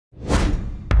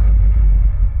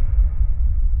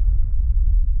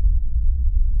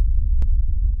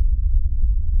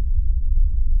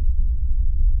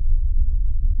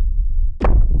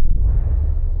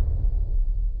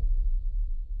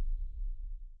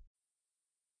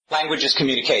Language is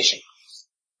communication,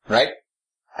 right?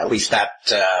 At least that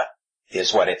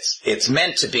is what it's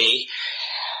meant to be.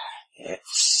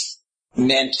 It's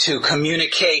meant to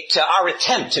communicate our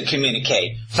attempt to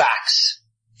communicate facts,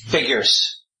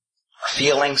 figures, our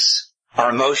feelings, our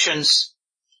emotions.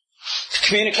 To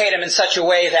communicate them in such a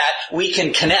way that we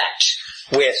can connect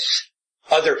with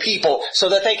other people so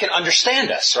that they can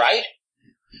understand us, right?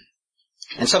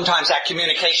 And sometimes that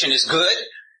communication is good,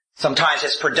 sometimes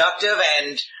it's productive,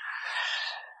 and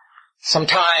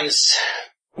sometimes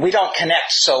we don't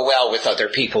connect so well with other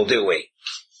people, do we?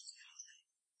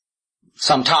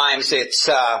 Sometimes there's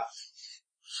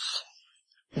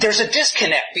a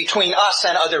disconnect between us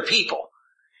and other people.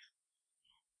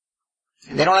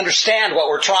 They don't understand what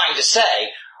we're trying to say,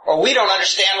 or we don't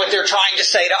understand what they're trying to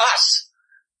say to us.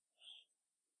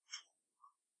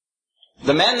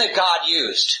 The men that God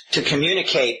used to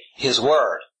communicate His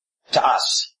Word to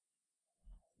us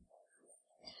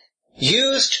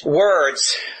used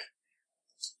words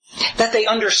that they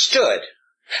understood.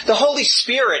 The Holy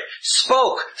Spirit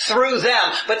spoke through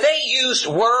them, but they used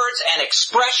words and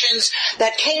expressions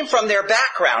that came from their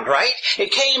background, right?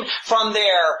 It came from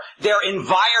their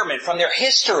environment, from their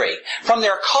history, from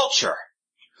their culture.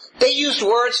 They used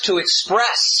words to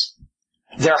express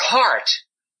their heart,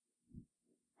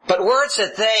 but words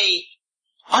that they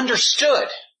understood.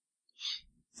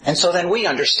 And so then we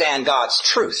understand God's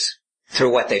truth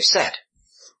through what they've said.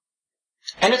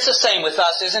 And it's the same with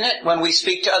us, isn't it? When we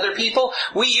speak to other people,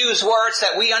 we use words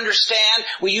that we understand.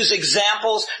 We use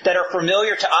examples that are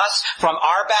familiar to us from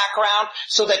our background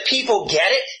so that people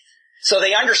get it, so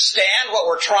they understand what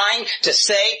we're trying to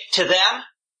say to them.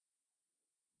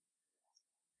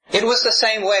 It was the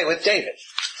same way with David.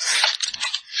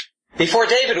 Before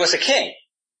David was a king,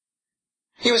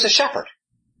 he was a shepherd.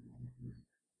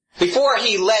 Before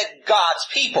he led God's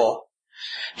people,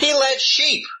 he led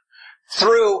sheep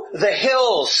through the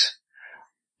hills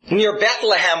near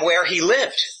Bethlehem where he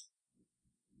lived.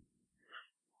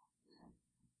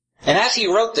 And as he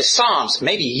wrote the Psalms,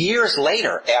 maybe years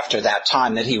later after that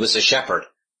time that he was a shepherd,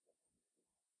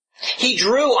 he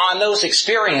drew on those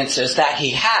experiences that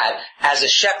he had as a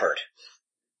shepherd.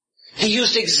 He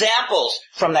used examples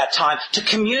from that time to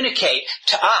communicate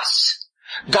to us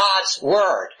God's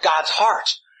Word, God's heart.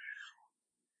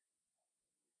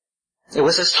 It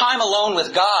was his time alone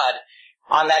with God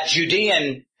on that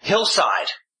Judean hillside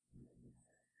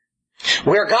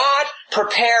where God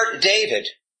prepared David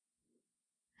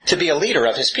to be a leader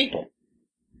of his people.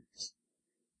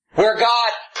 Where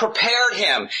God prepared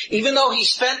him, even though he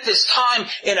spent this time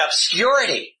in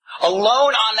obscurity,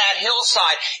 alone on that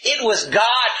hillside, it was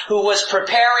God who was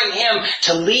preparing him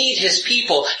to lead his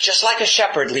people just like a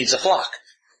shepherd leads a flock.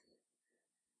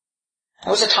 It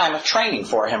was a time of training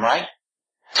for him, right?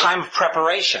 Time of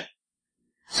preparation.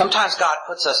 Sometimes God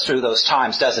puts us through those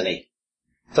times, doesn't He?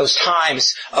 Those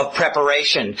times of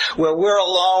preparation where we're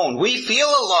alone. We feel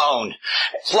alone.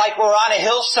 It's like we're on a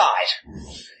hillside.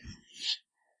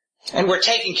 And we're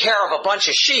taking care of a bunch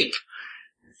of sheep.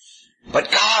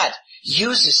 But God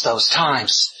uses those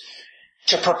times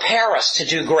to prepare us to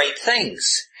do great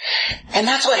things. And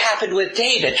that's what happened with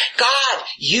David. God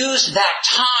used that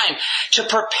time to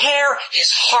prepare his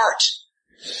heart,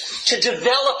 to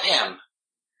develop him,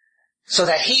 so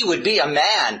that he would be a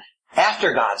man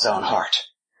after God's own heart.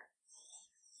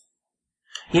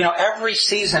 You know, every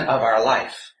season of our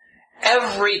life,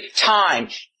 every time,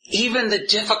 even the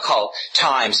difficult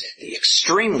times, the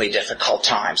extremely difficult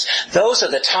times, those are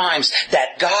the times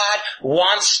that God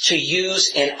wants to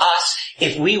use in us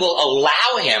if we will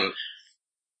allow Him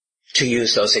to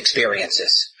use those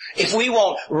experiences, if we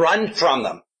won't run from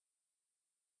them.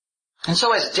 And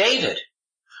so as David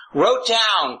wrote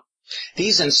down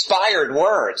these inspired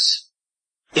words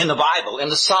in the Bible, in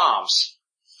the Psalms,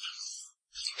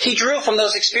 he drew from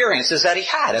those experiences that he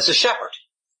had as a shepherd.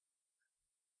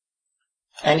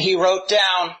 And he wrote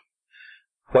down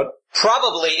what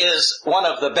probably is one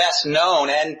of the best known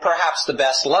and perhaps the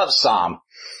best loved psalm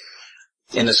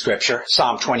in the Scripture,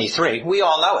 Psalm 23. We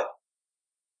all know it.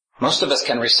 Most of us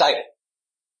can recite it.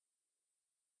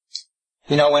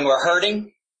 You know, when we're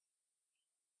hurting,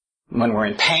 when we're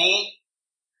in pain,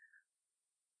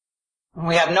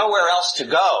 we have nowhere else to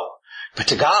go but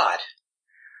to God.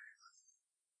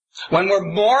 When we're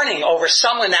mourning over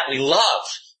someone that we love,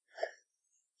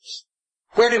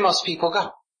 where do most people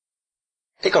go?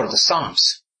 They go to the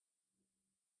Psalms.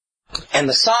 And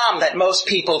the psalm that most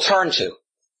people turn to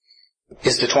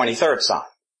is the 23rd Psalm.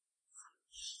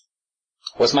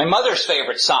 It was my mother's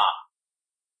favorite psalm.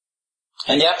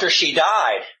 And after she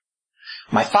died,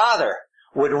 my father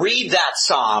would read that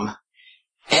psalm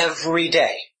every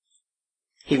day.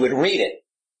 he would read it.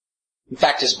 In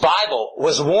fact, his Bible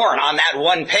was worn on that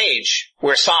one page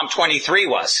where Psalm 23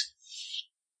 was.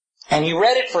 And he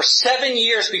read it for 7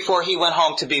 years before he went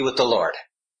home to be with the Lord.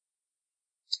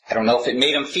 I don't know if it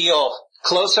made him feel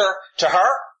closer to her.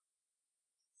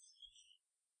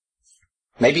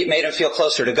 Maybe it made him feel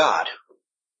closer to God.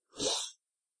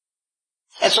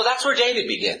 And so that's where David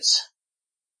begins.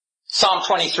 Psalm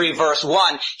 23 verse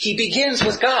 1, he begins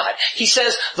with God. He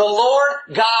says, the Lord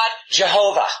God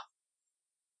Jehovah,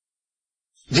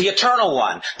 the eternal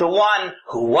one, the one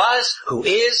who was, who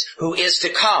is to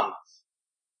come.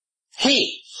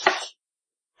 He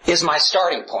is my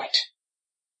starting point.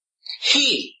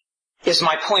 He is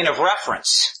my point of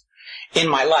reference in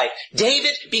my life.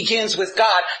 David begins with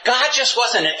God. God just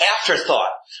wasn't an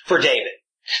afterthought for David.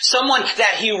 Someone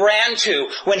that he ran to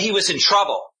when he was in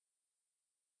trouble.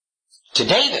 To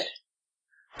David,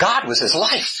 God was his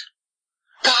life.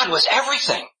 God was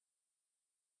everything.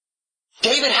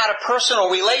 David had a personal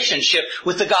relationship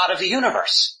with the God of the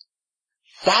universe.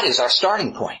 That is our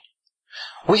starting point.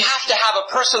 We have to have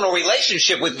a personal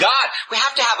relationship with God. We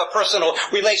have to have a personal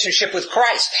relationship with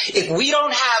Christ. If we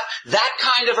don't have that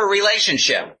kind of a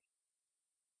relationship,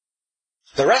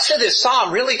 the rest of this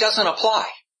psalm really doesn't apply.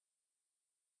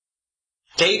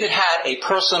 David had a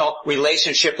personal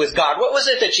relationship with God. What was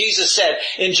it that Jesus said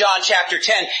in John chapter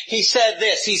 10? He said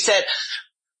this. He said,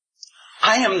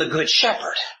 I am the good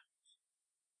shepherd.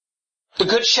 The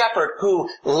good shepherd who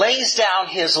lays down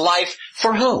his life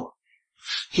for who?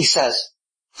 He says,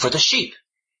 for the sheep.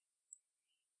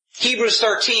 Hebrews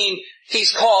 13,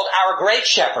 he's called our great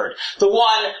shepherd, the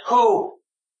one who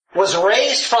was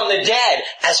raised from the dead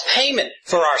as payment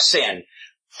for our sin.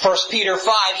 1 Peter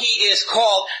 5, he is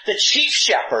called the chief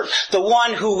shepherd, the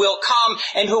one who will come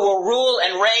and who will rule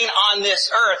and reign on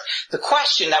this earth. The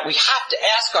question that we have to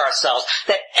ask ourselves,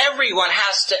 that everyone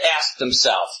has to ask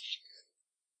themselves,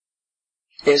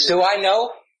 is, do I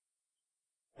know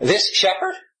this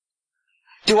shepherd?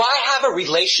 Do I have a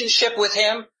relationship with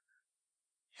him?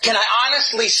 Can I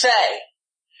honestly say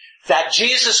that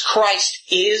Jesus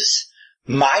Christ is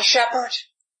my shepherd?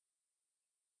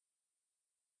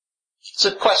 It's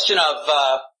a question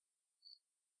of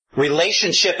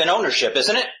relationship and ownership,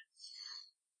 isn't it?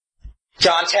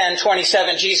 John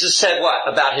 10:27, Jesus said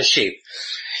what about his sheep?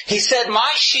 He said,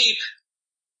 my sheep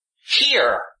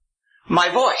hear my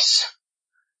voice,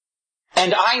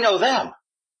 and I know them.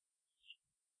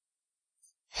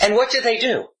 And what do they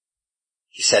do?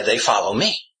 He said, they follow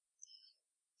me.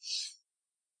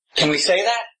 Can we say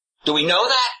that? Do we know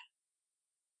that?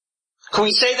 Can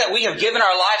we say that we have given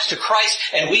our lives to Christ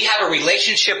and we have a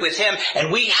relationship with him and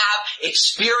we have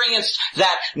experienced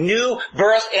that new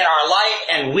birth in our life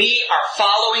and we are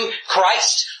following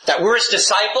Christ, that we're his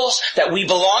disciples, that we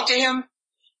belong to him,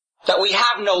 that we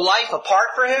have no life apart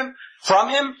from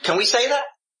him? Can we say that?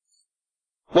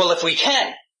 Well, if we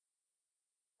can,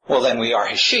 well then we are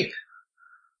his sheep.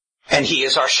 And he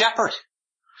is our shepherd.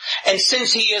 And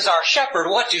since he is our shepherd,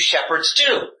 what do shepherds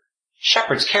do?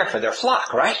 Shepherds care for their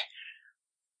flock, right?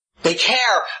 They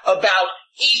care about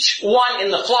each one in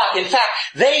the flock. In fact,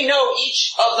 they know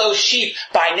each of those sheep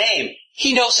by name.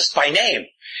 He knows us by name.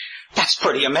 That's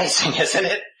pretty amazing, isn't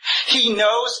it? He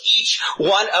knows each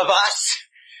one of us.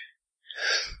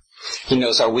 He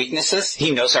knows our weaknesses.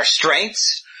 He knows our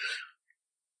strengths.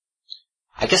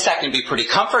 I guess that can be pretty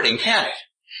comforting, can't it?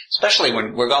 Especially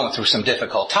when we're going through some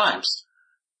difficult times.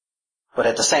 But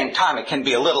at the same time, it can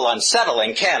be a little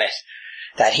unsettling, can't it?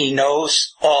 That he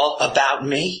knows all about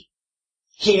me.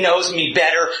 He knows me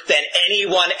better than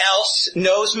anyone else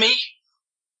knows me.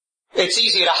 It's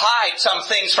easy to hide some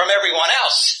things from everyone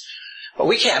else, but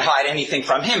we can't hide anything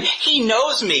from him. He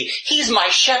knows me. He's my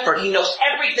shepherd. He knows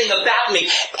everything about me,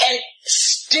 and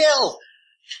still,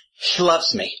 he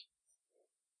loves me.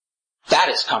 That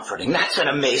is comforting. That's an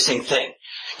amazing thing.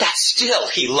 That still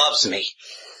he loves me.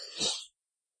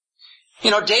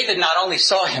 You know, David not only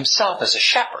saw himself as a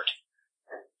shepherd,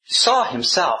 he saw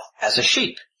himself as a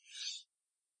sheep.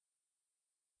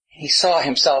 He saw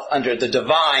himself under the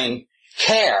divine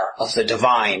care of the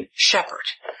divine shepherd.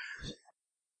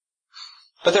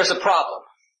 But there's a problem.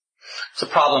 It's a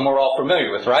problem we're all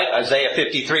familiar with, right? Isaiah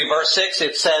 53 verse 6,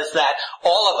 it says that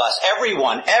all of us, every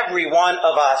one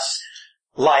of us,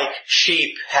 like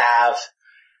sheep, have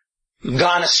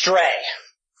gone astray,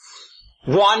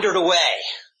 wandered away.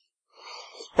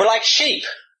 We're like sheep,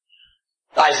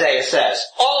 Isaiah says.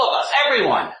 All of us,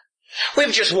 everyone.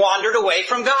 We've just wandered away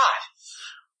from God.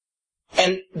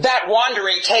 And that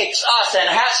wandering takes us and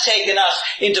has taken us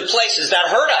into places that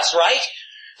hurt us, right?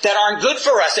 That aren't good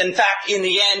for us. In fact, in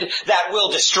the end, that will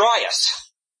destroy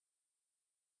us.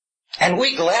 And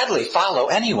we gladly follow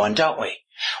anyone, don't we?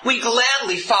 We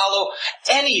gladly follow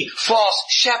any false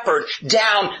shepherd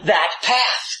down that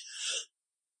path.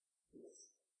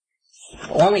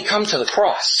 When we come to the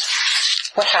cross,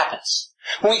 what happens?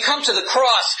 When we come to the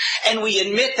cross and we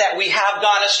admit that we have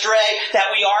gone astray,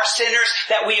 that we are sinners,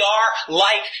 that we are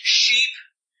like sheep,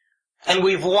 and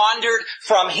we've wandered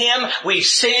from Him, we've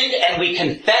sinned, and we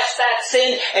confess that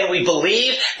sin, and we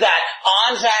believe that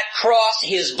on that cross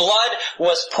His blood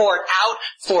was poured out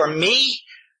for me.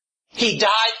 He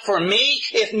died for me.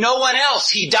 If no one else,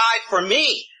 He died for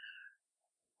me.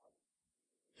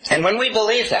 And when we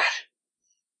believe that,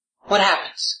 what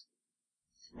happens?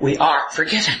 We are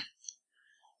forgiven.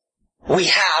 We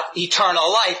have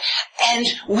eternal life, and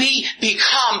we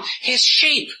become His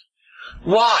sheep.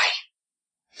 Why?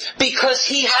 Because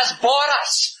He has bought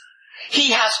us.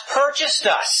 He has purchased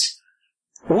us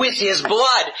with His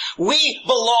blood. We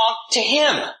belong to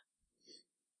Him.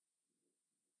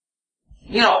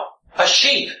 You know, a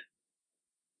sheep,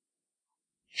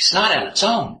 it's not on its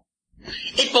own.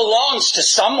 It belongs to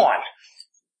someone.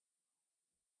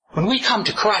 When we come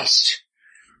to Christ,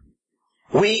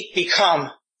 we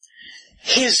become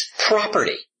His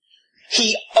property.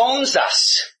 He owns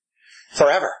us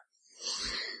forever.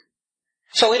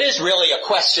 So it is really a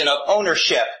question of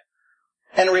ownership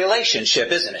and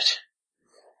relationship, isn't it?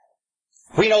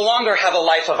 We no longer have a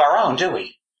life of our own, do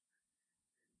we?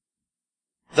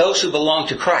 Those who belong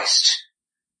to Christ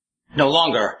no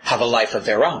longer have a life of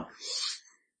their own.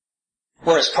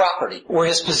 We're His property. We're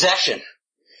His possession.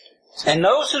 And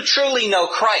those who truly know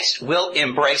Christ will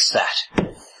embrace that.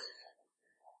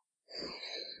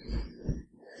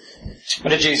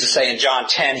 What did Jesus say in John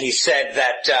 10? He said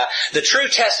that the true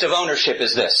test of ownership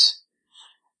is this.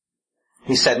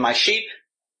 He said, my sheep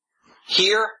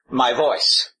hear my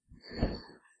voice,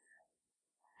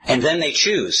 and then they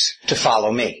choose to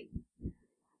follow me.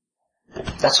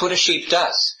 That's what a sheep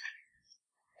does.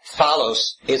 It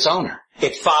follows its owner.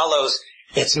 It follows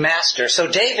its master. So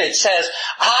David says,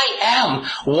 I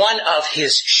am one of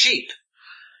His sheep.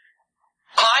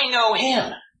 I know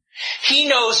Him. He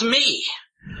knows me.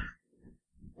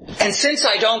 And since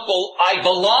I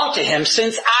belong to Him,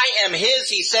 since I am His,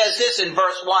 He says this in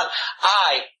verse 1,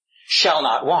 I shall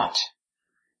not want.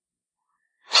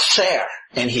 Ser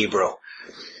in Hebrew.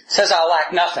 It says I'll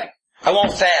lack nothing. I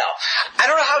won't fail. I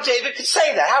don't know how David could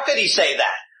say that. How could he say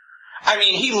that? I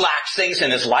mean, he lacked things in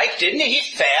his life, didn't he?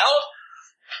 He failed.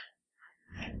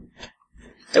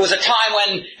 There was a time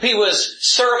when he was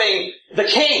serving the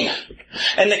king,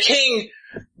 and the king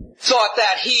thought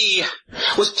that he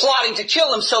was plotting to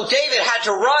kill him, so David had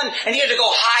to run, and he had to go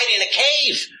hide in a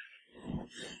cave.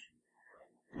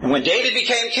 And when David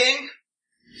became king,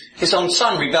 his own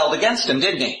son rebelled against him,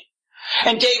 didn't he?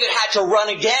 And David had to run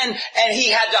again, and he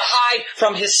had to hide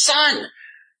from his son.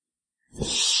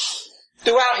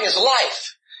 Throughout his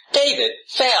life, David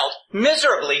failed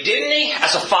miserably, didn't he,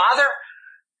 as a father?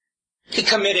 He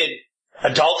committed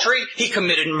adultery. He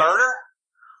committed murder.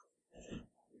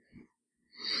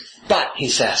 But, he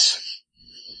says,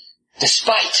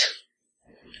 despite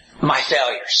my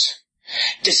failures,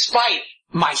 despite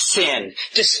my sin,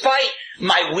 despite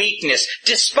my weakness,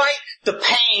 despite the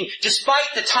pain,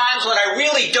 despite the times when I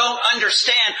really don't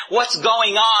understand what's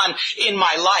going on in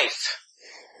my life,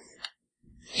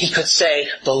 he could say,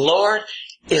 the Lord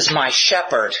is my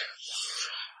shepherd.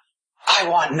 I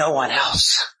want no one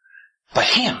else but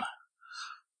Him.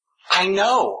 I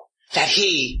know that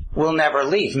He will never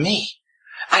leave me.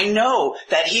 I know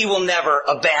that He will never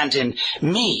abandon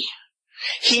me.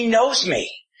 He knows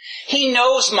me. He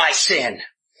knows my sin.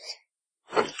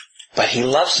 But He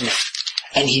loves me,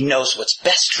 and He knows what's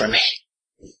best for me.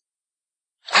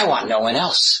 I want no one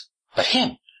else but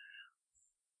Him.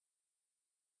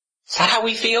 Is that how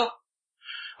we feel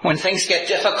when things get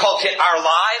difficult in our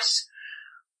lives?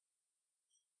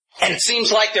 And it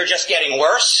seems like they're just getting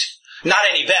worse, not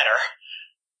any better.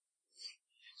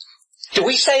 Do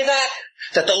we say that?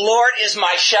 That the Lord is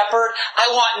my shepherd. I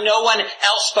want no one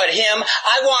else but Him.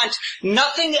 I want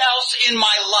nothing else in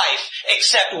my life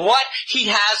except what He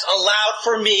has allowed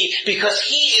for me, because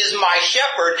He is my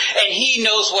shepherd and He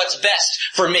knows what's best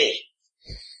for me.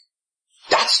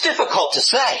 That's difficult to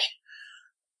say.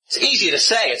 It's easy to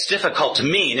say, it's difficult to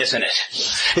mean, isn't it?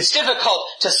 It's difficult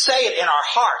to say it in our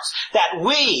hearts, that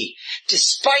we,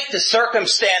 despite the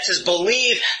circumstances,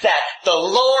 believe that the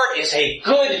Lord is a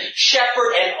good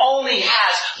shepherd and only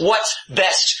has what's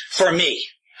best for me.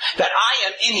 That I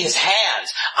am in His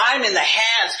hands. I'm in the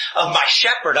hands of my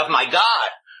shepherd, of my God.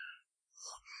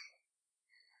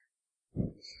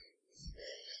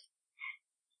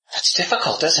 That's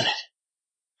difficult, isn't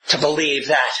it? To believe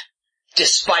that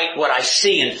despite what I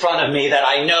see in front of me, that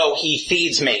I know He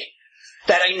feeds me,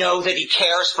 that I know that He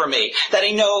cares for me, that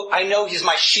I know He's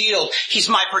my shield, He's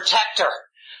my protector.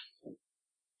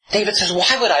 David says,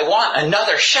 why would I want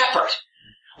another shepherd?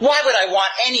 Why would I want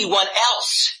anyone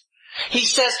else? He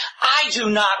says, I do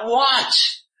not want,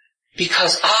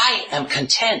 because I am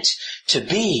content to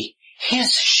be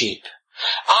His sheep.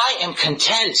 I am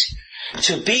content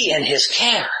to be in His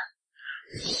care.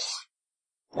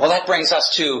 Well, that brings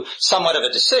us to somewhat of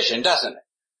a decision, doesn't it?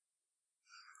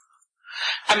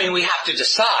 I mean, we have to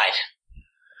decide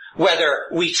whether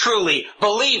we truly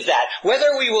believe that,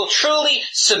 whether we will truly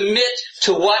submit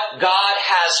to what God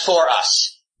has for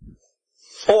us,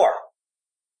 or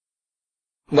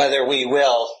whether we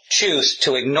will choose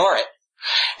to ignore it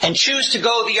and choose to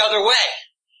go the other way,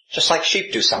 just like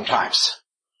sheep do sometimes.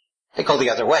 They go the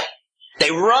other way. They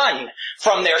run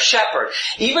from their shepherd.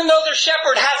 Even though their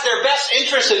shepherd has their best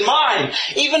interests in mind,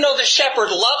 even though the shepherd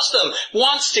loves them,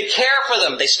 wants to care for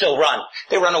them, they still run.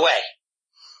 They run away.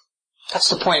 That's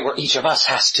the point where each of us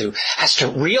has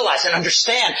to realize and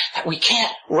understand that we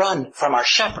can't run from our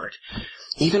shepherd,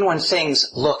 even when things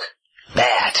look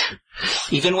bad,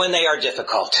 even when they are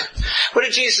difficult. What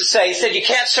did Jesus say? He said, you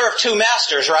can't serve two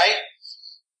masters, right?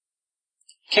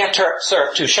 Can't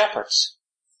serve two shepherds.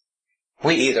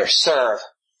 We either serve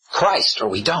Christ or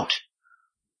we don't.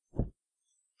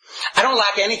 I don't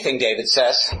lack anything, David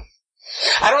says.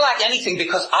 I don't lack anything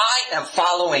because I am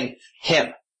following Him.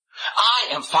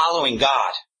 I am following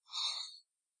God.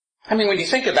 I mean, when you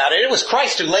think about it, it was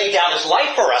Christ who laid down His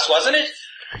life for us, wasn't it?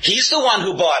 He's the one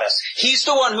who bought us. He's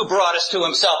the one who brought us to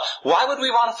Himself. Why would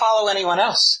we want to follow anyone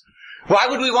else? Why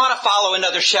would we want to follow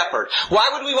another shepherd?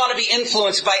 Why would we want to be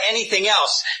influenced by anything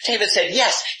else? David said,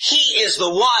 yes, He is the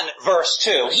one, verse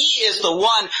 2. He is the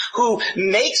one who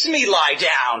makes me lie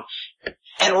down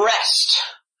and rest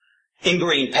in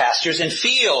green pastures, in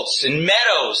fields, in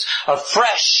meadows of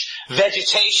fresh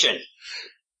vegetation.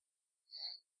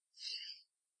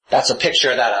 That's a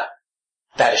picture that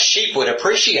a sheep would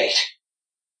appreciate.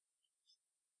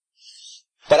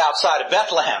 But outside of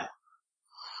Bethlehem,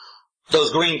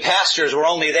 those green pastures were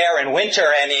only there in winter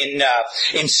and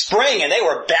in spring, and they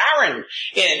were barren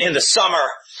in the summer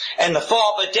and the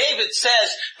fall. But David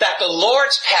says that the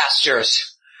Lord's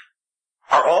pastures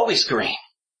are always green.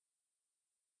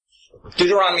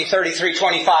 Deuteronomy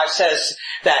 33:25 says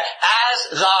that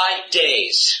as thy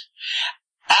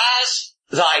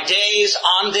days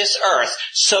on this earth,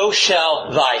 so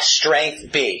shall thy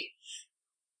strength be.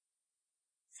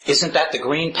 Isn't that the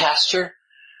green pasture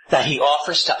that He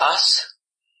offers to us?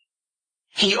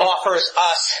 He offers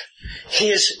us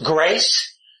His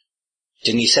grace.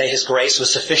 Didn't He say His grace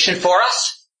was sufficient for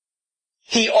us?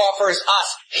 He offers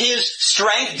us His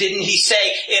strength. Didn't He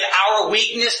say in our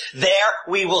weakness, there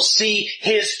we will see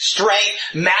His strength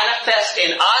manifest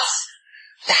in us?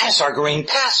 That is our green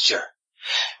pasture.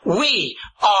 We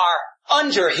are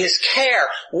under His care.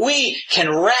 We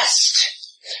can rest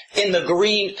in the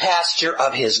green pasture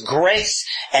of His grace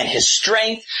and His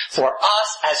strength for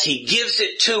us as He gives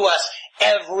it to us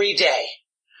every day.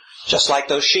 Just like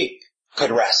those sheep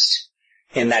could rest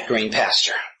in that green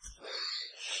pasture.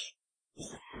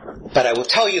 But I will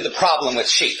tell you the problem with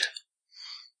sheep.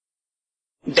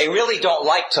 They really don't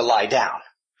like to lie down,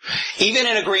 even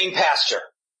in a green pasture.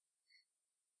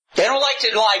 They don't like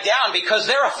to lie down because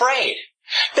they're afraid.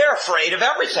 They're afraid of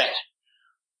everything.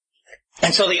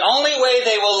 And so the only way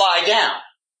they will lie down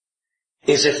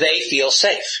is if they feel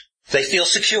safe, if they feel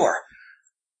secure.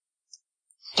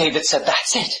 David said,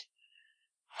 that's it.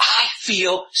 I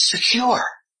feel secure.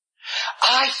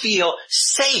 I feel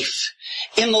safe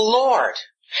in the Lord.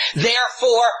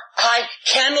 Therefore, I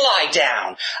can lie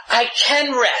down. I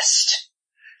can rest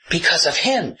because of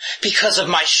Him, because of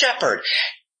my shepherd.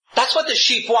 That's what the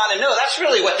sheep want to know. That's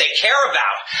really what they care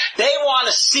about. They want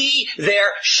to see their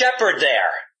shepherd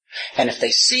there. And if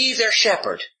they see their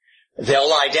shepherd, they'll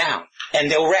lie down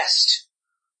and they'll rest.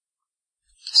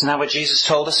 Isn't that what Jesus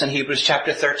told us in Hebrews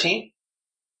chapter 13?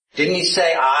 Didn't He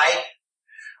say, I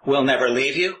will never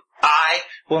leave you? I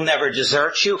will never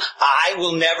desert you. I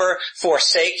will never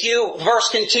forsake you. Verse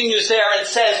continues there and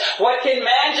says, what can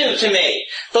man do to me?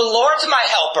 The Lord's my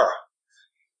helper.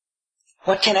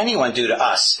 What can anyone do to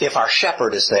us if our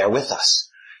shepherd is there with us?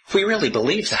 If we really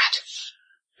believe that.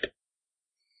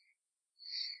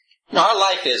 Now, our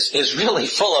life is really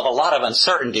full of a lot of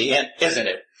uncertainty, isn't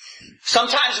it?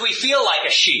 Sometimes we feel like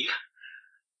a sheep.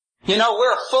 You know,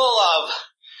 we're full of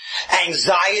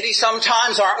anxiety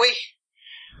sometimes, aren't we?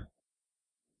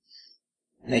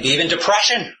 Maybe even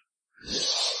depression,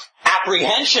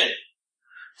 apprehension,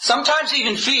 sometimes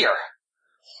even fear.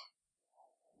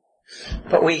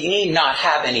 But we need not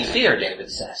have any fear,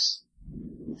 David says.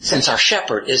 Since our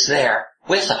shepherd is there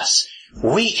with us,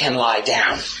 we can lie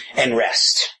down and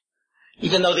rest.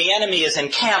 Even though the enemy is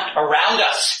encamped around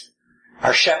us,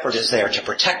 our shepherd is there to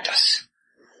protect us.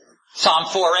 Psalm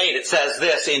 4:8, it says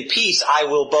this, "In peace I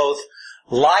will both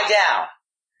lie down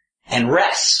and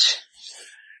rest.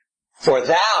 For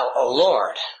thou, O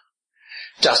Lord,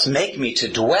 dost make me to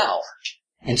dwell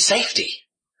in safety."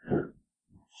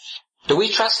 Do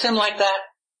we trust him like that?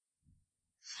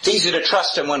 It's easy to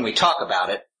trust him when we talk about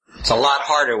it. It's a lot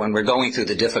harder when we're going through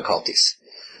the difficulties.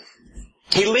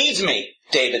 He leads me,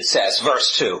 David says,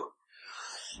 verse 2.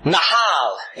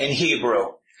 Nahal in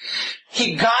Hebrew.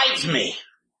 He guides me.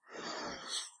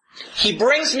 He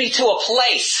brings me to a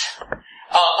place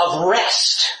of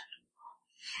rest.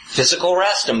 Physical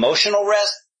rest, emotional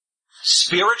rest,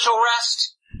 spiritual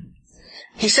rest.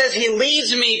 He says he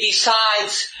leads me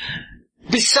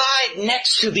beside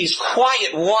next to these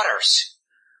quiet waters.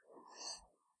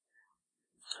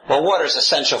 Well, water's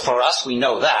essential for us. We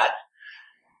know that.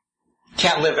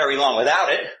 Can't live very long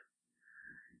without it.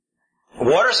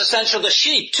 Water's essential to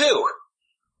sheep, too.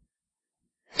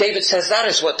 David says that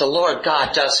is what the Lord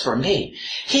God does for me.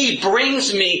 He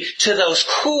brings me to those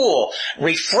cool,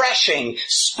 refreshing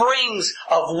springs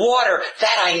of water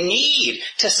that I need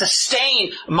to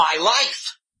sustain my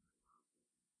life.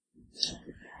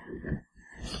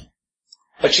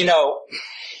 But you know,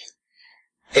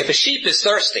 if a sheep is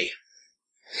thirsty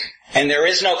and there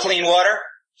is no clean water,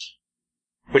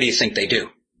 what do you think they do?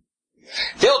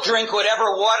 They'll drink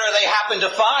whatever water they happen to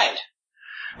find.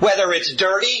 Whether it's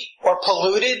dirty or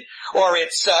polluted or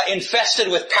it's infested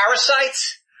with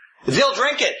parasites, they'll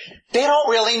drink it. They don't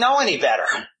really know any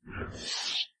better.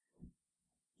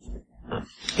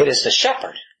 It is the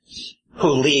shepherd who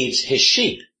leads his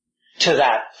sheep to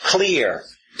that clear,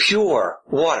 pure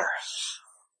water.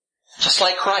 Just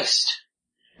like Christ.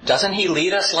 Doesn't he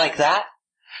lead us like that?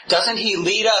 Doesn't he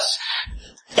lead us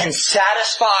and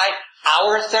satisfy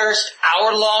our thirst,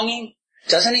 our longing?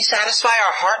 Doesn't he satisfy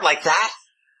our heart like that?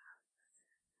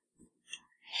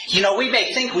 You know, we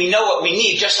may think we know what we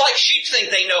need, just like sheep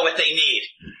think they know what they need.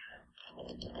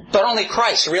 But only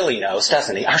Christ really knows,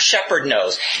 doesn't he? Our shepherd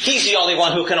knows. He's the only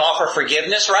one who can offer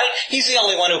forgiveness, right? He's the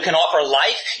only one who can offer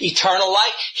life, eternal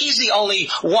life. He's the only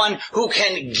one who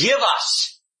can give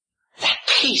us that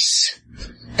peace,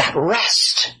 that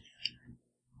rest.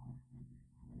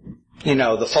 You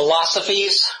know, the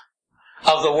philosophies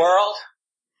of the world,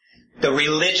 the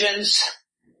religions,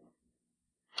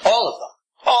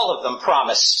 all of them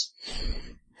promise.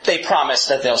 They promise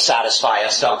that they'll satisfy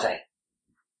us, don't they?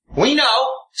 We know.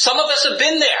 Some of us have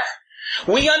been there.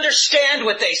 We understand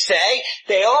what they say.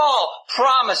 They all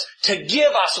promise to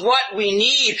give us what we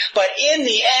need, but in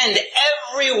the end,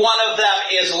 every one of them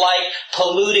is like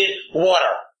polluted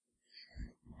water.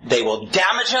 They will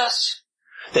damage us,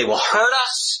 they will hurt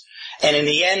us, and in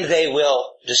the end, they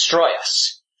will destroy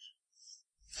us.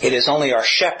 It is only our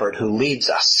shepherd who leads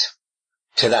us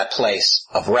to that place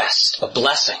of rest, of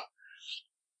blessing.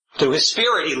 Through his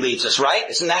Spirit he leads us, right?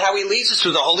 Isn't that how he leads us?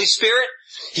 Through the Holy Spirit?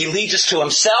 He leads us to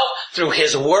himself. Through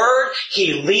his word,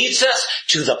 he leads us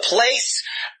to the place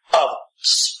of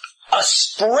a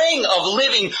spring of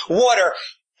living water.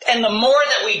 And the more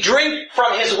that we drink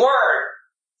from his word,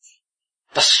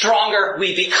 the stronger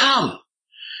we become.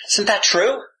 Isn't that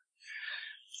true?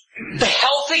 The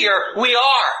healthier we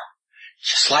are.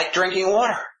 Just like drinking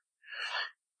water.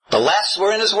 The less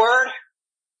we're in his word,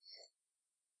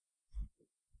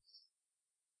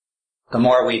 the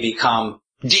more we become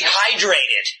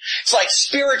dehydrated. It's like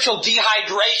spiritual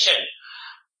dehydration.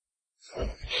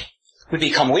 We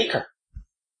become weaker.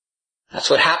 That's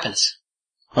what happens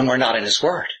when we're not in his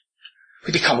word.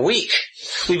 We become weak.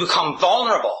 We become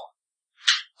vulnerable.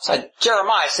 So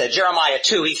Jeremiah said, Jeremiah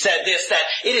 2, he said this, that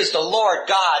it is the Lord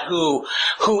God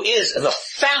who is the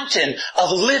fountain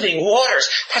of living waters.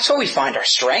 That's where we find our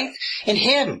strength, in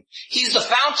him. He's the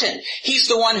fountain. He's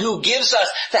the one who gives us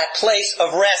that place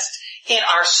of rest in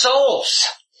our souls.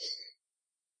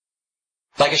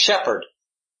 Like a shepherd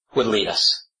would lead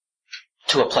us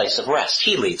to a place of rest.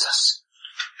 He leads us.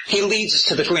 He leads us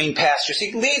to the green pastures.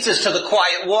 He leads us to the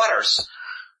quiet waters.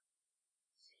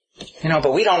 You know,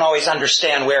 but we don't always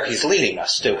understand where he's leading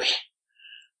us, do we?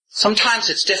 Sometimes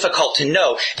it's difficult to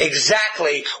know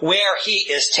exactly where he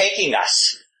is taking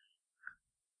us.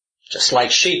 Just like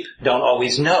sheep don't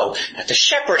always know that the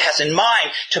shepherd has in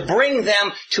mind to bring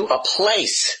them to a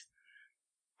place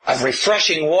of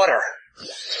refreshing water.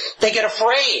 They get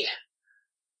afraid.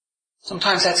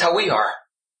 Sometimes that's how we are,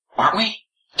 aren't we?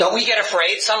 Don't we get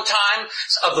afraid sometimes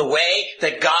of the way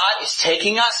that God is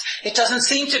taking us? It doesn't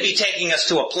seem to be taking us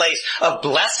to a place of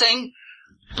blessing.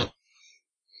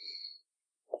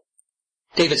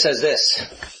 David says this,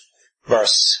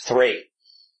 verse 3.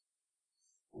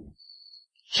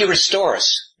 He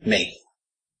restores me.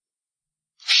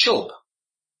 Shub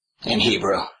in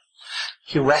Hebrew.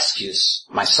 He rescues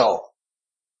my soul.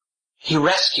 He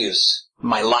rescues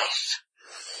my life.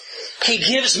 He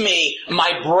gives me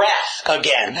my breath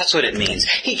again. That's what it means.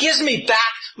 He gives me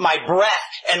back my breath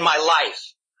and my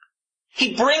life.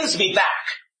 He brings me back.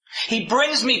 He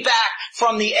brings me back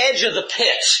from the edge of the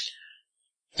pit.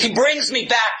 He brings me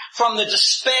back from the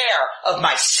despair of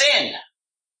my sin.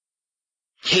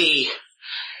 He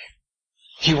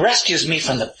rescues me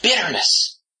from the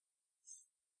bitterness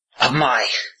of my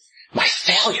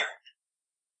failure.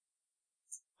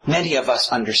 Many of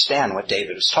us understand what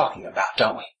David was talking about,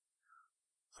 don't we?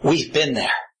 We've been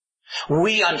there.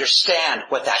 We understand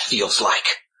what that feels like.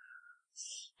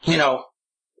 You know,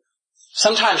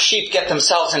 sometimes sheep get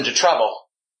themselves into trouble,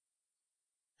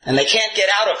 and they can't get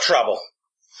out of trouble.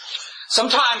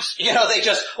 Sometimes, they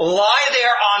just lie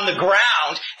there on the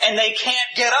ground, and they can't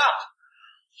get up.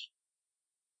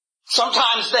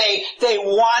 Sometimes they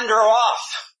wander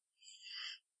off,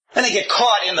 and they get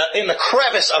caught in the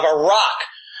crevice of a rock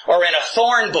or in a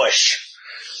thorn bush.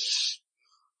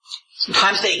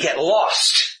 Sometimes they get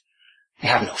lost. They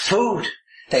have no food.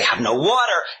 They have no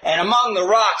water. And among the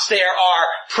rocks there are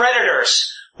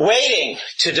predators waiting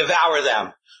to devour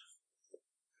them.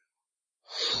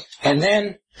 And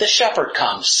then the shepherd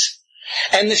comes.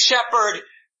 And the shepherd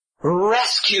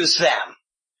rescues them.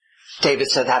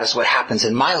 David said that is what happens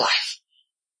in my life.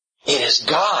 It is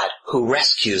God who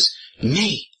rescues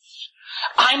me.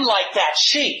 I'm like that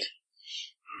sheep.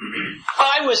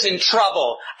 I was in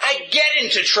trouble. I get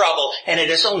into trouble. And it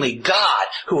is only God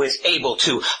who is able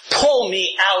to pull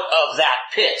me out of that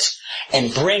pit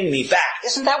and bring me back.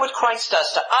 Isn't that what Christ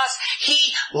does to us?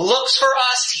 He looks for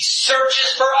us. He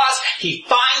searches for us. He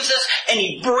finds us and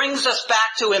He brings us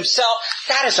back to Himself.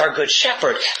 That is our good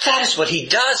shepherd. That is what He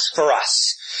does for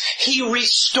us. He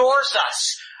restores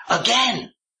us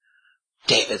again.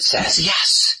 David says,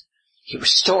 yes, He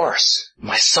restores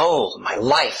my soul, my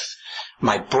life,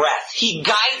 my breath. He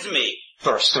guides me,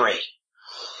 verse 3.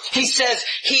 He says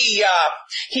He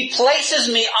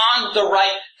places me on the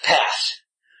right path.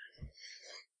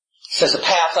 He says a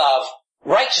path of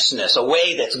righteousness, a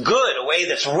way that's good, a way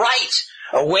that's right,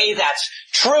 a way that's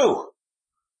true.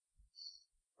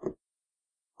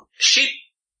 Sheep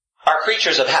are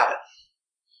creatures of habit.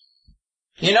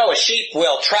 A sheep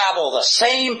will travel the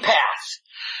same path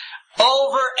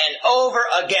over and over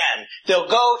again. They'll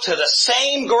go to the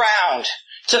same ground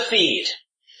to feed,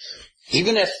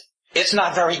 even if it's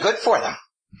not very good for them.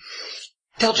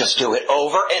 They'll just do it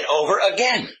over and over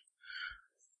again.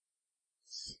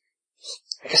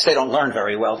 I guess they don't learn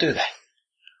very well, do they?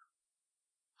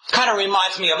 Kind of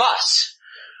reminds me of us.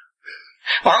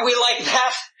 Aren't we like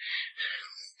that?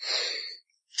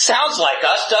 Sounds like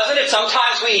us, doesn't it?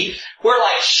 Sometimes we're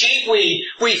like sheep.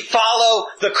 We follow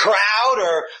the crowd,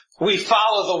 or we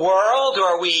follow the world,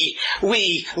 or we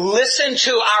listen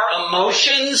to our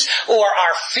emotions or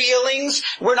our feelings.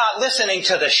 We're not listening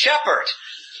to the shepherd.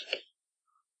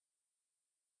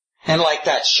 And like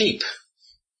that sheep,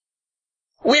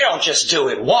 we don't just do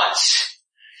it once.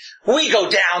 We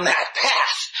go down that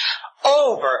path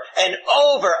over and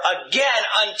over again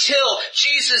until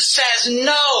Jesus says,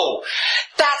 no,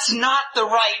 that's not the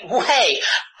right way.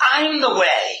 I'm the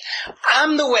way.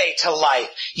 I'm the way to life.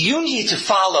 You need to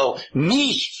follow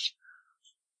me.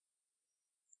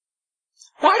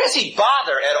 Why does He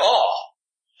bother at all?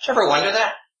 Did you ever wonder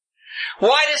that?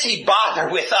 Why does He bother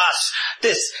with us,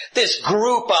 this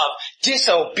group of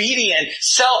disobedient,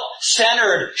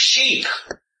 self-centered sheep?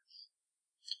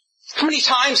 How many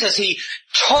times has He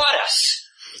taught us?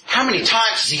 How many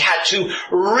times has He had to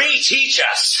reteach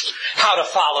us how to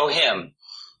follow Him?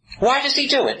 Why does He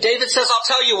do it? David says, I'll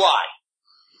tell you why.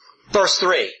 Verse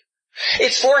 3.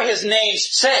 It's for His name's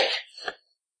sake.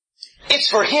 It's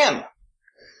for Him.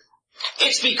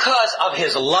 It's because of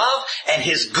His love and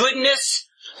His goodness,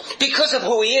 because of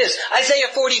who He is. Isaiah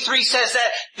 43 says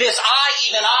that even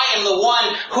I am the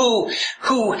one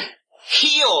who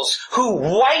heals, who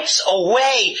wipes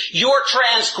away your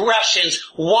transgressions.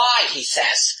 Why, he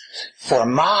says? For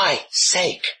my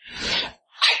sake.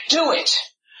 I do it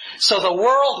so the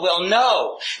world will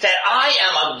know that I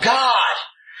am a God,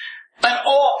 an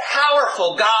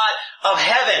all-powerful God of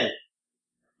heaven.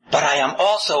 But I am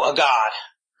also a God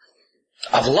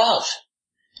of love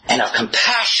and of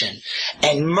compassion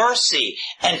and mercy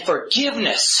and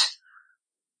forgiveness.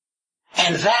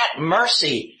 And that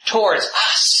mercy towards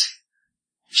us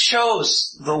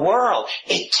shows the world.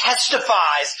 It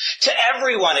testifies to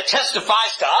everyone. It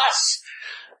testifies to us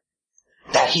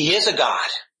that He is a God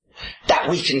that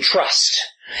we can trust.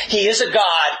 He is a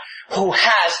God who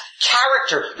has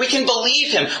character. We can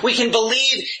believe Him. We can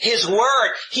believe His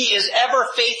word. He is ever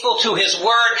faithful to His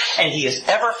word, and He is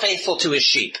ever faithful to His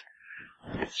sheep.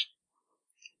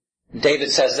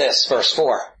 David says this, verse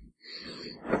 4.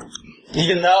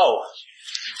 Even though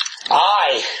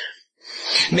I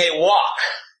may walk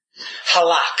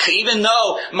halak, even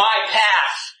though my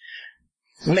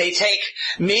path may take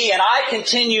me and I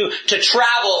continue to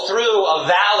travel through a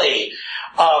valley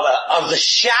of the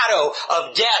shadow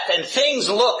of death, and things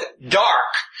look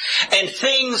dark and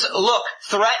things look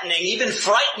threatening, even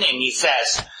frightening, he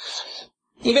says.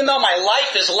 Even though my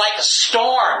life is like a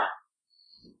storm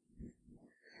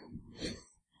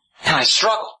and I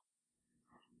struggle.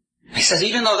 He says,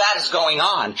 even though that is going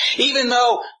on, even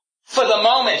though for the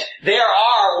moment there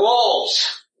are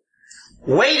wolves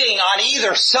waiting on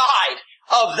either side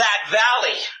of that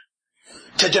valley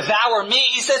to devour me,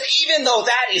 he says, even though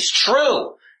that is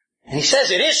true, and he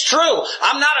says it is true,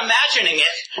 I'm not imagining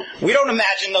it. We don't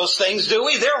imagine those things, do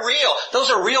we? They're real. Those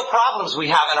are real problems we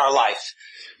have in our life.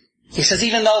 He says,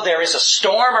 even though there is a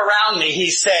storm around me,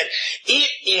 he said, it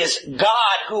is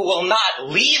God who will not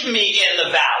leave me in the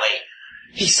valley.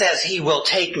 He says He will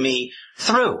take me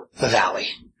through the valley.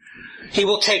 He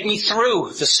will take me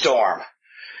through the storm.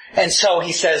 And so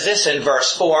he says this in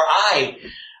verse 4,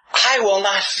 I will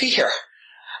not fear.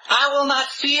 I will not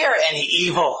fear any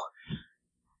evil.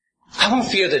 I won't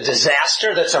fear the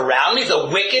disaster that's around me, the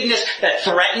wickedness that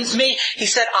threatens me. He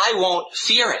said, I won't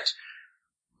fear it.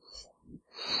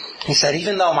 He said,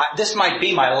 even though this might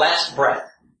be my last breath,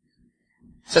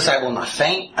 he says, I will not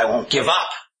faint. I won't give up.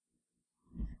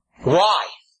 Why?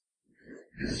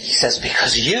 He says,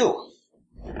 because you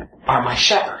are my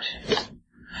shepherd.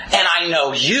 And I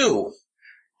know you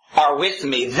are with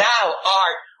me. Thou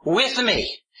art with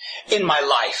me in my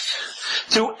life.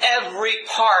 Through every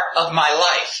part of my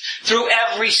life. Through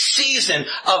every season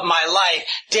of my life.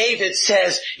 David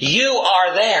says, you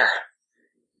are there.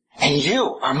 And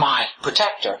you are my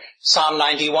protector. Psalm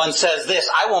 91 says this,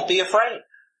 I won't be afraid.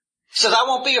 He says, I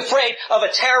won't be afraid of a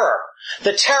terror.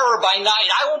 The terror by night.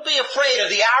 I won't be afraid of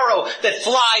the arrow that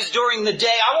flies during the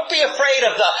day. I won't be afraid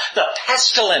of the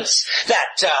pestilence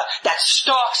that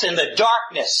stalks in the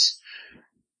darkness.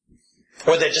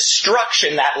 Or the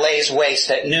destruction that lays waste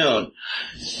at noon.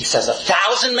 He says,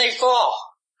 1,000 may fall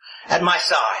at my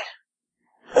side.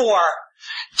 Or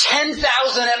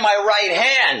 10,000 at my right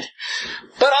hand.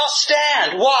 But I'll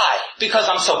stand. Why? Because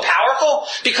I'm so powerful?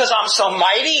 Because I'm so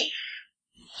mighty?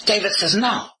 David says,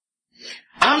 no.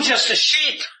 I'm just a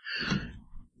sheep.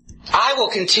 I will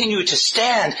continue to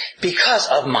stand because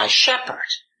of my shepherd.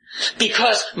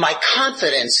 Because my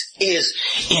confidence is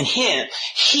in Him.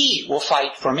 He will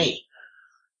fight for me.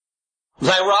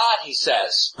 Thy rod, he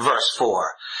says, verse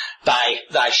 4,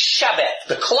 thy shabet,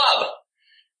 the club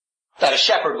that a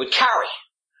shepherd would carry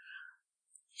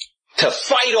to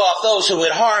fight off those who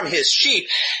would harm his sheep.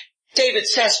 David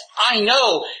says, I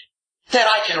know that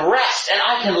I can rest and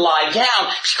I can lie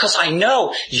down because I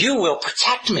know you will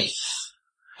protect me.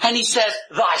 And he says,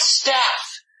 thy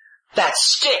staff, that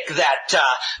stick, that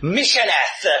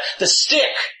mishaneth, the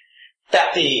stick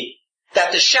that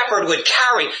the shepherd would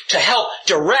carry to help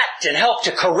direct and help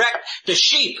to correct the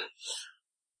sheep.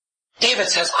 David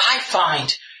says, I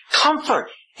find comfort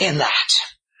in that.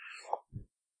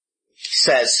 He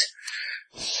says,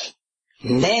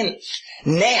 Neham,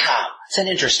 it's an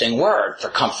interesting word for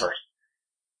comfort.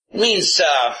 It means,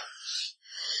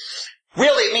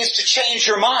 really it means to change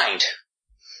your mind.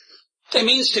 It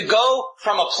means to go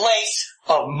from a place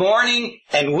of mourning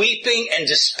and weeping and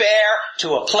despair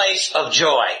to a place of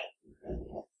joy.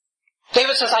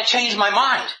 David says, I changed my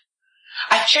mind.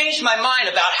 I've changed my mind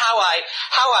about how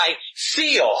I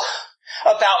feel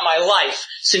about my life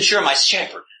since you're my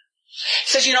shepherd. He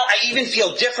says, I even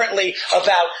feel differently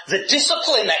about the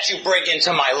discipline that you bring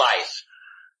into my life.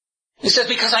 He says,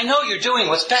 because I know you're doing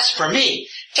what's best for me.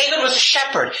 David was a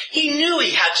shepherd. He knew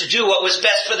he had to do what was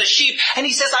best for the sheep. And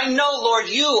he says, I know, Lord,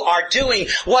 you are doing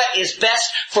what is best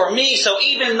for me. So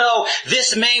even though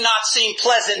this may not seem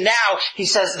pleasant now, he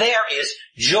says, there is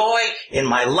joy in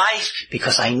my life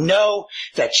because I know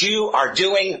that you are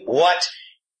doing what,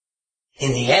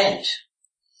 in the end,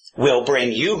 will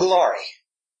bring you glory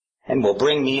and will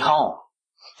bring me home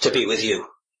to be with you.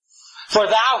 For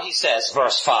thou, he says,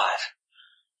 verse 5,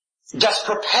 dost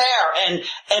prepare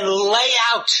and lay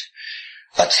out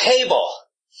a table,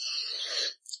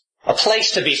 a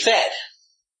place to be fed.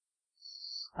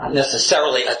 Not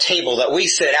necessarily a table that we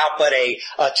sit out, but a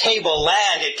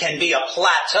tableland. It can be a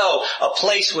plateau, a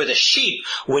place where the sheep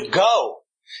would go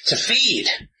to feed.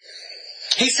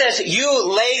 He says,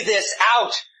 you lay this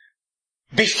out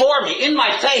before me, in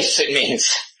my face, it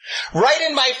means. Right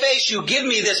in my face, you give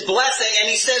me this blessing. And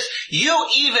he says, you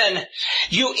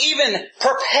even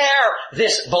prepare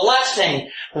this blessing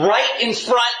right in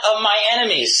front of my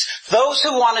enemies. Those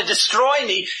who want to destroy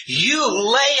me, you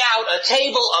lay out a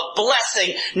table of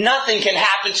blessing. Nothing can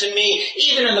happen to me,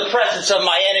 even in the presence of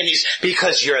my enemies,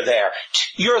 because you're there.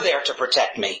 You're there to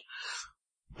protect me.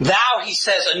 Thou, he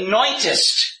says,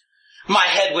 anointest my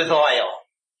head with oil.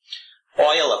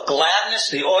 Oil of gladness,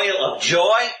 the oil of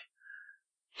joy.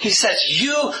 He says,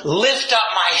 you lift up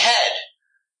my head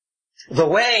the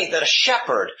way that a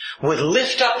shepherd would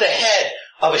lift up the head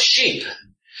of a sheep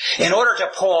in order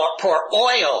to pour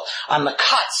oil on the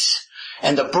cuts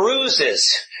and the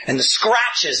bruises and the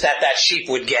scratches that sheep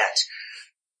would get.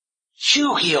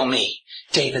 You heal me,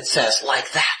 David says,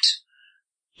 like that.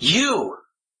 You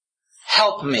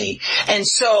help me. And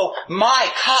so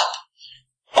my cup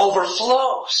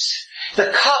overflows.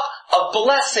 The cup of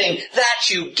blessing that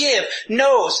you give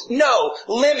knows no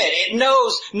limit. It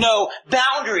knows no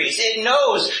boundaries. It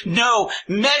knows no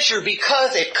measure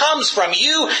because it comes from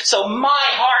you. So my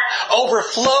heart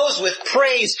overflows with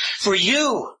praise for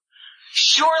you.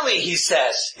 Surely, he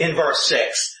says in verse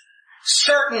 6,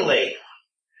 certainly,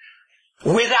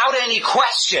 without any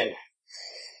question,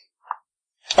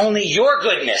 only your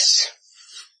goodness,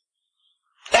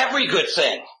 every good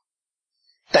thing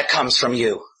that comes from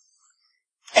you,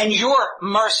 and your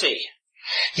mercy,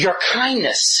 your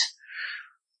kindness,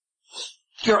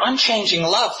 your unchanging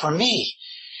love for me.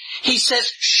 He says,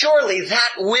 surely that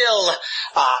will,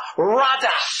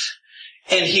 radaf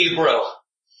in Hebrew,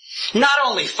 not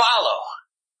only follow.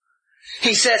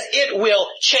 He says, it will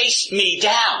chase me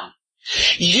down.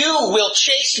 You will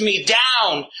chase me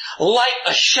down like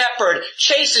a shepherd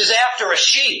chases after a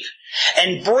sheep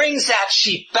and brings that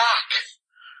sheep back.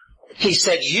 He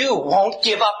said, you won't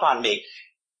give up on me.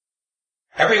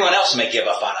 Everyone else may give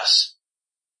up on us.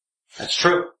 That's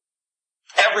true.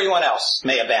 Everyone else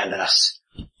may abandon us.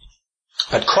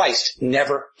 But Christ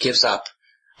never gives up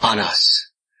on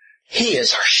us. He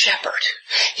is our shepherd.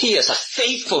 He is a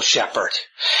faithful shepherd.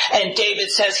 And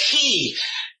David says, he,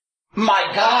 my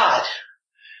God,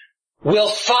 will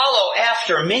follow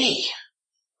after me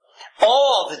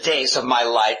all the days of my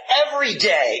life, every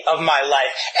day of my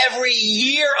life, every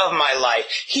year of my life.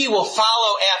 He will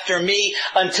follow after me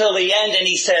until the end. And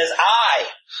he says, I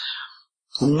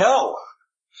know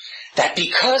that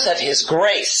because of his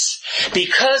grace,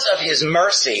 because of his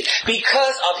mercy,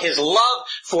 because of his love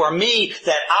for me,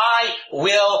 that I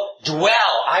will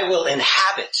dwell, I will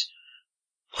inhabit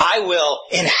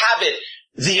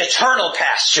the eternal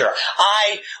pasture.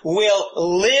 I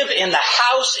will live in the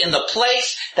house, in the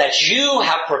place that you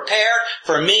have prepared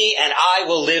for me, and I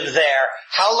will live there.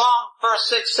 How long? Verse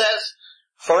 6 says,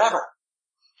 forever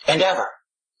and ever.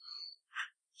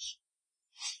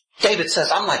 David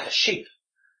says, I'm like a sheep.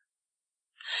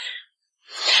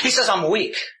 He says, I'm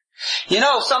weak. You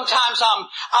know, sometimes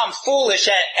I'm foolish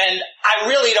and I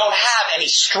really don't have any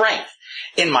strength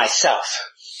in myself.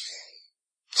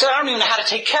 So I don't even know how to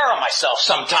take care of myself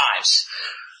sometimes.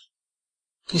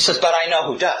 He says, but I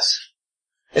know who does.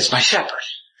 It's my shepherd.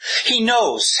 He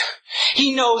knows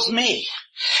me.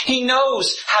 He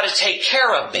knows how to take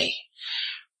care of me.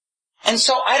 And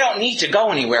so I don't need to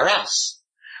go anywhere else.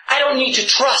 I don't need to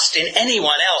trust in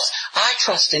anyone else. I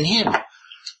trust in him.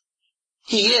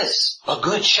 He is a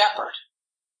good shepherd.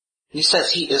 He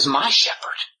says he is my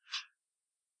shepherd.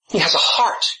 He has a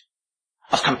heart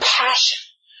of compassion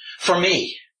for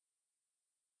me.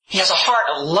 He has a heart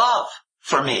of love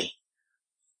for me.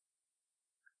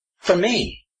 For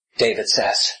me, David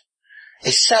says,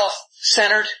 a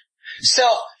self-centered,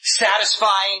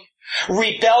 self-satisfying,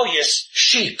 rebellious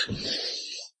sheep.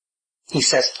 He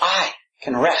says, I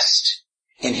can rest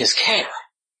in his care.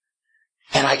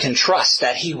 And I can trust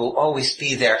that he will always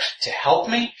be there to help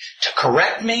me, to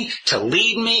correct me, to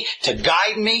lead me, to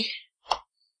guide me.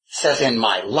 He says, in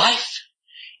my life,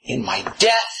 in my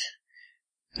death,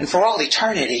 and for all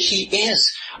eternity, he is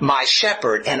my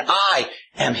shepherd, and I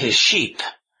am his sheep.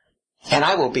 And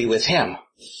I will be with him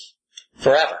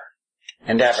forever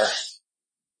and ever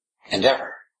and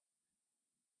ever.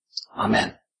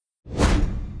 Amen.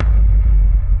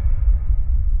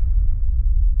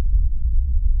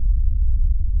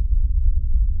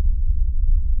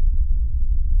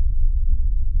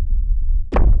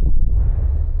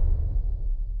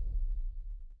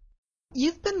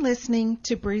 You've been listening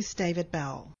to Bruce David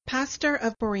Bell, pastor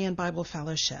of Berean Bible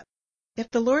Fellowship. If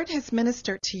the Lord has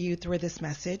ministered to you through this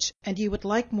message and you would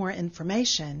like more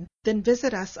information, then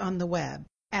visit us on the web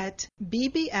at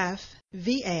bbfva.org.